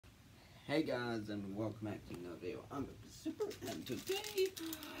Hey guys, and welcome back to another video. I'm Super, and today,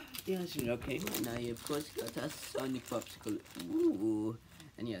 yes, okay, and I of course got a Sonic Popsicle. Ooh,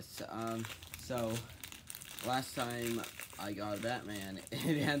 and yes, so last time I got Batman,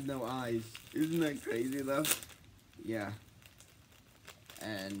 it had no eyes. Isn't that crazy though? Yeah,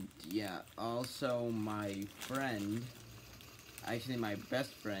 and yeah, also my friend, actually my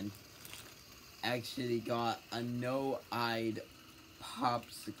best friend, actually got a no-eyed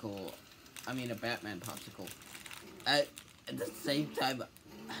popsicle. I mean a Batman popsicle. At the same time,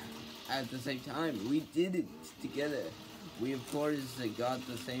 we did it together. We of course got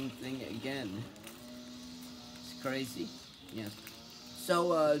the same thing again. It's crazy. Yes.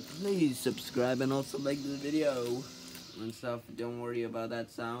 So please subscribe and also like the video and stuff. Don't worry about that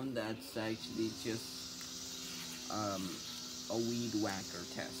sound. That's actually just a weed whacker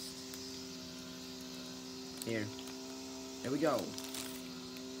test. Here we go.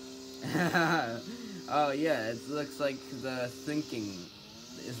 Oh yeah, it looks like the thinking.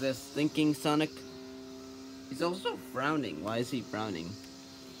 Is this thinking Sonic? He's also frowning. Why is he frowning?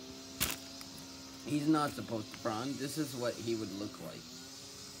 He's not supposed to frown. This is what he would look like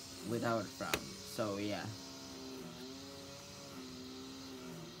without a frown. So yeah.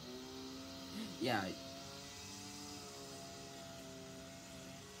 Yeah.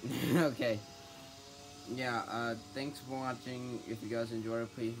 Okay. Yeah, thanks for watching. If you guys enjoyed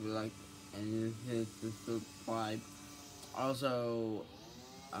it, please like and hit the subscribe. Also,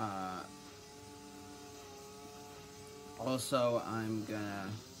 I'm gonna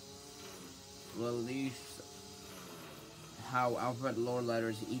release how alphabet lore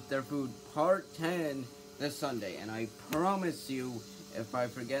letters eat their food part 10 this Sunday, and I promise you, if I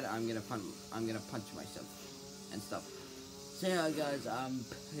forget, I'm gonna punch myself and stuff. So yeah, guys,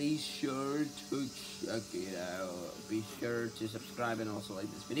 be sure to check it out. Be sure to subscribe and also like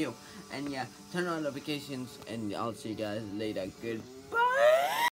this video, and yeah, turn on notifications, and I'll see you guys later. Goodbye.